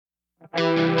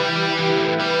Welcome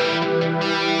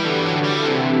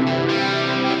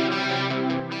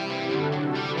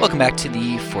back to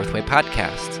the Fourth Way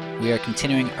Podcast. We are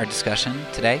continuing our discussion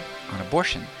today on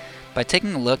abortion by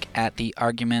taking a look at the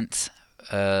argument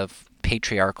of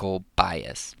patriarchal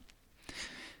bias.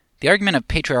 The argument of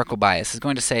patriarchal bias is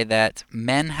going to say that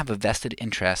men have a vested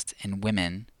interest in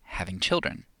women having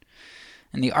children.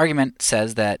 And the argument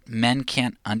says that men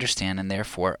can't understand and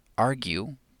therefore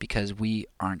argue because we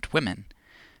aren't women.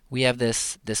 We have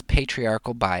this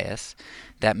patriarchal bias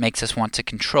that makes us want to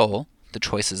control the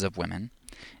choices of women.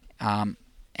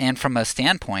 And from a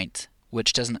standpoint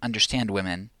which doesn't understand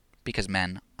women because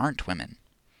men aren't women.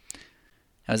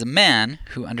 As a man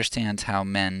who understands how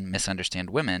men misunderstand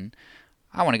women,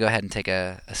 I want to go ahead and take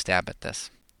a stab at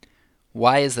this.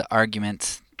 Why is the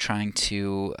argument trying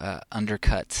to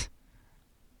undercut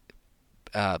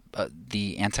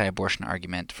the anti-abortion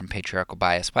argument from patriarchal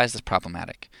bias? Why is this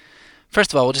problematic?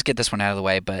 First of all, we'll just get this one out of the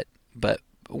way, but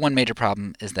one major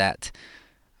problem is that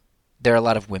there are a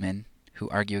lot of women who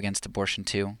argue against abortion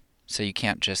too. So you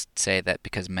can't just say that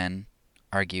because men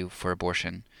argue for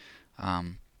abortion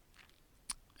or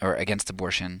against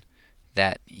abortion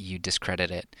that you discredit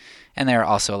it. And there are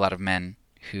also a lot of men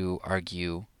who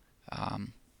argue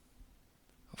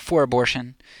for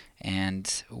abortion,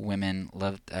 and women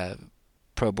love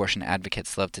pro-abortion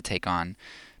advocates love to take on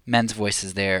men's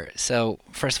voices there. So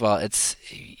first of all, it's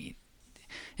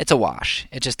a wash.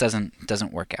 It just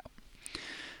doesn't work out.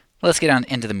 Let's get on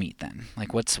into the meat then.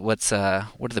 Like, what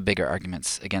are the bigger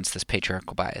arguments against this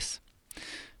patriarchal bias?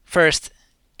 First,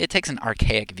 it takes an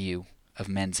archaic view of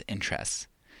men's interests.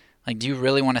 Like, do you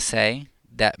really want to say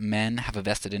that men have a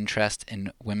vested interest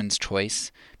in women's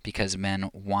choice because men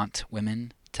want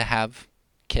women to have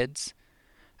kids?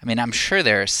 I mean, I'm sure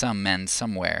there are some men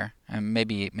somewhere, and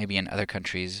maybe in other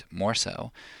countries more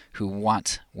so, who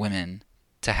want women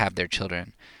to have their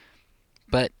children.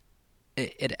 But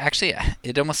it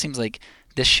almost seems like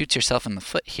this shoots yourself in the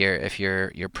foot here if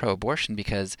you're pro-abortion,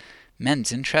 because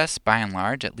men's interests, by and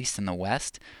large, at least in the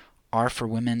West, are for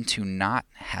women to not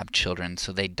have children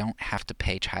so they don't have to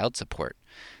pay child support.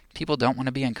 People don't want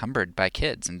to be encumbered by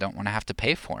kids and don't want to have to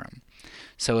pay for them.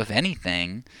 So if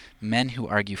anything, men who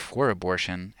argue for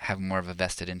abortion have more of a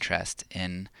vested interest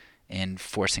in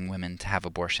forcing women to have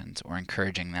abortions or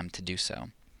encouraging them to do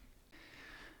so.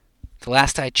 The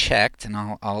last I checked, and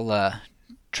I'll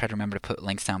try to remember to put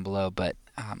links down below, but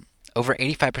over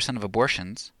 85% of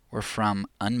abortions were from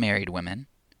unmarried women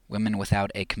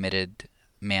without a committed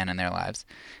man in their lives,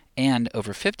 and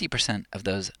over 50% of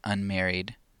those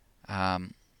unmarried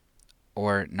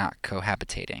or not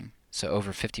cohabitating. So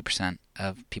over 50%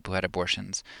 of people who had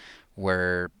abortions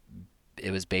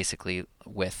it was basically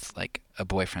with like a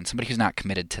boyfriend, somebody who's not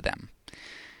committed to them.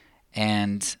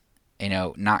 And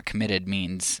not committed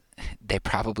means they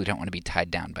probably don't want to be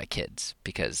tied down by kids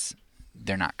because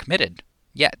they're not committed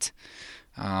yet.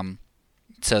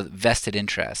 So vested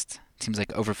interest, seems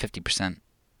like over 50%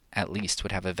 at least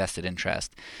would have a vested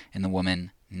interest in the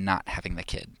woman not having the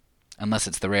kid. Unless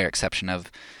it's the rare exception of,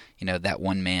 that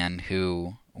one man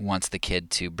who wants the kid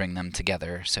to bring them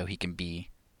together so he can be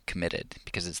committed,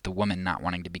 because it's the woman not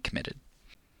wanting to be committed.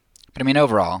 But I mean,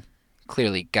 overall,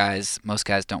 clearly, most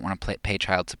guys don't want to pay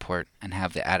child support and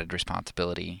have the added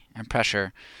responsibility and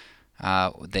pressure.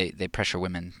 They pressure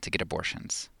women to get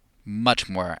abortions. Much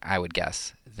more, I would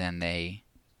guess, than they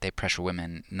pressure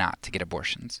women not to get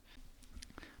abortions.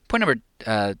 Point number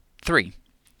 3.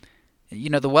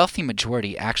 The wealthy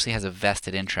majority actually has a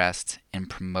vested interest in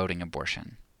promoting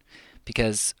abortion,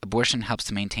 because abortion helps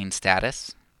to maintain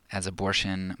status, as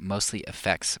abortion mostly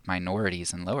affects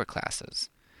minorities and lower classes.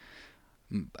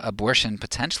 Abortion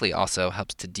potentially also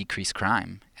helps to decrease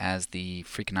crime, as the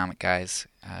Freakonomic guys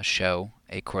show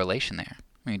a correlation there.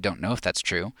 I mean, don't know if that's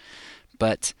true,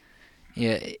 but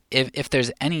if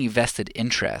there's any vested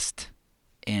interest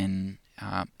in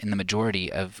the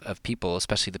majority of people,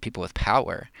 especially the people with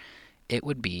power, it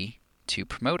would be to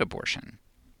promote abortion.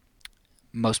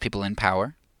 Most people in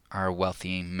power are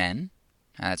wealthy men.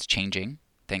 That's changing,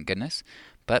 thank goodness.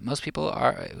 But most people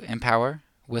are in power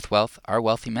with wealth are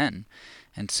wealthy men.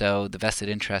 And so the vested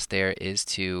interest there is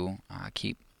to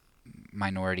keep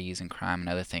minorities and crime and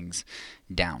other things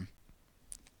down.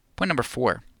 Point number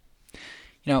 4.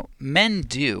 Men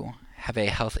do have a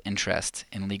health interest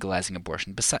in legalizing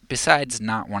abortion. Besides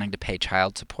not wanting to pay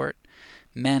child support,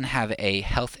 men have a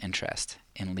health interest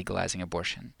in legalizing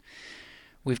abortion.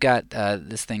 We've got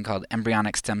this thing called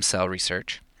embryonic stem cell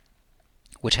research,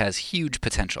 which has huge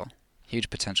potential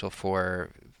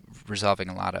for resolving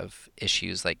a lot of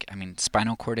issues, like,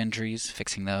 spinal cord injuries,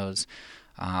 fixing those,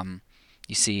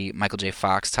 You see Michael J.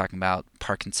 Fox talking about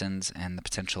Parkinson's and the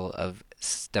potential of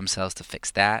stem cells to fix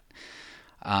that.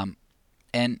 Um,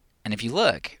 and if you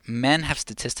look, men have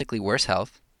statistically worse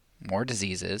health, more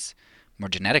diseases, more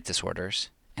genetic disorders,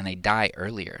 and they die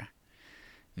earlier.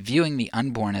 Viewing the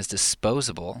unborn as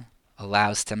disposable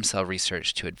allows stem cell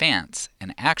research to advance,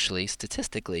 and actually,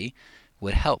 statistically,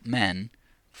 would help men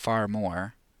far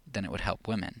more than it would help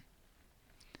women.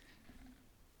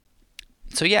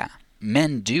 So yeah,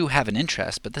 men do have an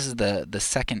interest, but this is the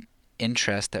second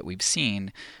interest that we've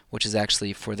seen, which is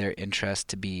actually for their interest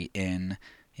to be in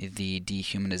the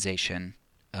dehumanization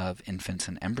of infants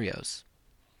and embryos.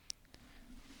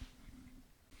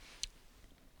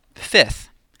 Fifth,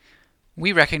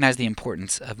 we recognize the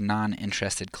importance of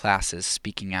non-interested classes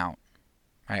speaking out.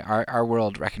 Right? Our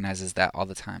world recognizes that all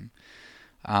the time.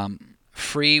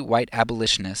 Free white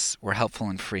abolitionists were helpful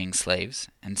in freeing slaves,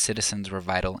 and citizens were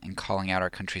vital in calling out our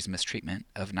country's mistreatment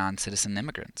of non-citizen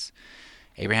immigrants.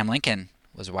 Abraham Lincoln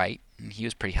was white, and he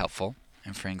was pretty helpful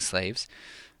in freeing slaves.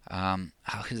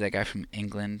 Who's that guy from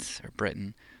England or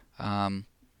Britain? John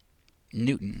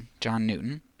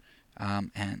Newton,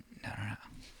 and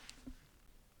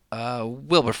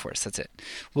Wilberforce, that's it.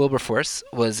 Wilberforce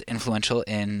was influential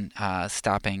in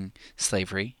stopping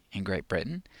slavery in Great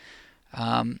Britain.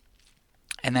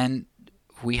 And then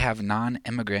we have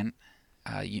non-immigrant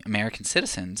American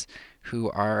citizens who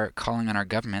are calling on our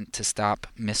government to stop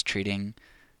mistreating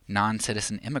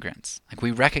non-citizen immigrants. Like,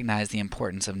 we recognize the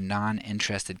importance of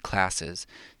non-interested classes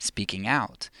speaking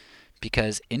out,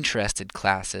 because interested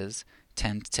classes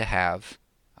tend to have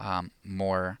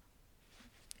more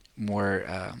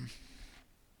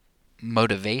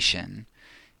motivation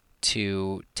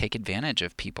to take advantage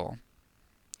of people.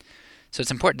 So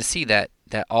it's important to see that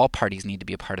all parties need to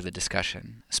be a part of the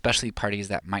discussion, especially parties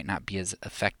that might not be as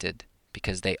affected,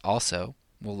 because they also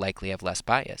will likely have less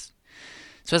bias.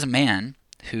 So as a man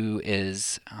who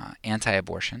is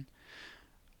anti-abortion,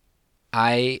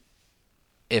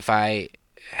 if I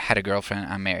had a girlfriend,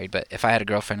 I'm married, but if I had a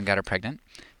girlfriend and got her pregnant,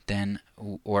 then,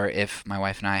 or if my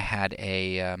wife and I had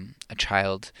a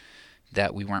child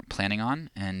that we weren't planning on,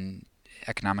 and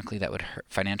economically that would hurt,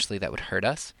 financially that would hurt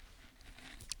us,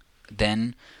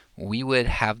 then we would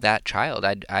have that child.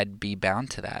 I'd be bound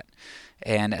to that.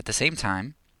 And at the same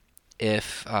time,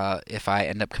 if I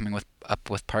end up coming up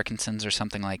with Parkinson's or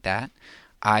something like that,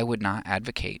 I would not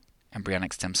advocate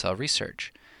embryonic stem cell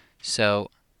research.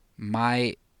 So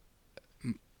my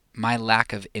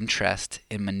lack of interest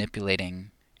in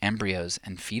manipulating embryos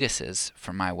and fetuses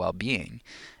for my well-being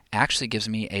actually gives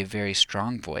me a very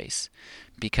strong voice,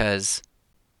 because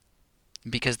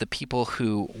the people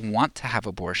who want to have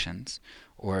abortions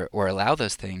or allow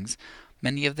those things,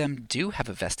 many of them do have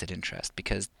a vested interest,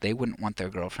 because they wouldn't want their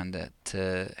girlfriend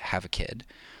to have a kid,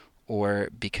 or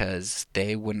because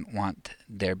they wouldn't want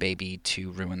their baby to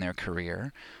ruin their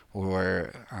career,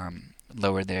 or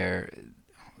lower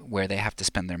where they have to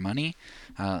spend their money,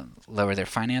 lower their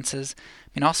finances,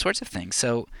 all sorts of things.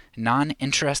 So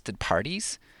non-interested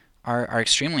parties are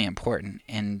extremely important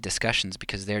in discussions,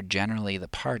 because they're generally the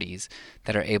parties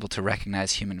that are able to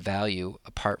recognize human value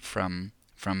apart from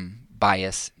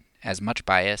bias, as much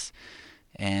bias,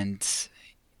 and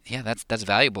yeah, that's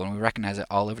valuable, and we recognize it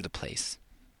all over the place.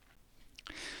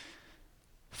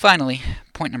 Finally,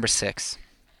 point number 6.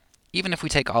 Even if we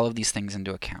take all of these things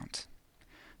into account,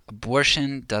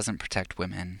 abortion doesn't protect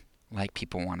women like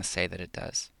people want to say that it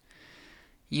does.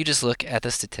 You just look at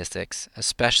the statistics,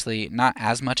 especially not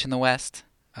as much in the West,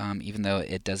 even though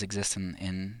it does exist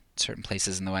in certain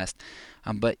places in the West,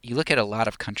 but you look at a lot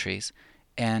of countries,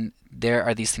 and there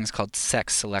are these things called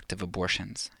sex-selective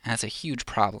abortions, and that's a huge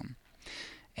problem.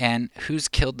 And who's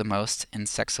killed the most in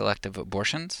sex-selective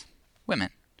abortions? Women.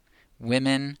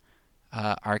 Women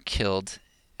are killed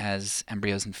as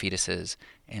embryos and fetuses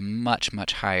in much,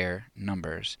 much higher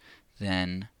numbers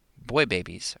than boy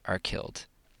babies are killed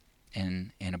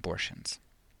in abortions.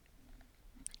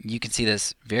 You can see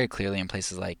this very clearly in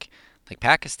places like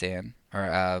Pakistan, or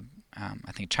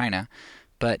I think China,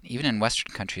 but even in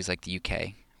Western countries like the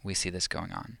UK, we see this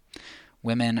going on.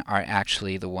 Women are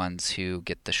actually the ones who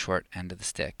get the short end of the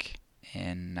stick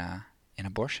in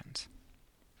abortions.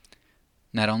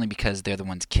 Not only because they're the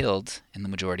ones killed in the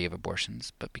majority of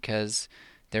abortions, but because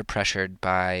they're pressured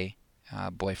by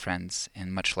boyfriends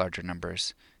in much larger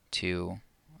numbers to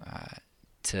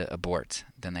abort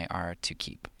than they are to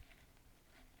keep.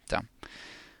 So,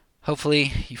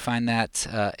 hopefully you find that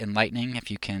enlightening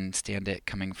if you can stand it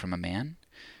coming from a man.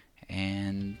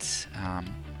 And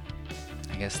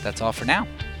I guess that's all for now.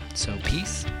 So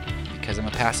peace, because I'm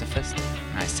a pacifist,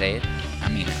 and I say it, I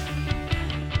mean it.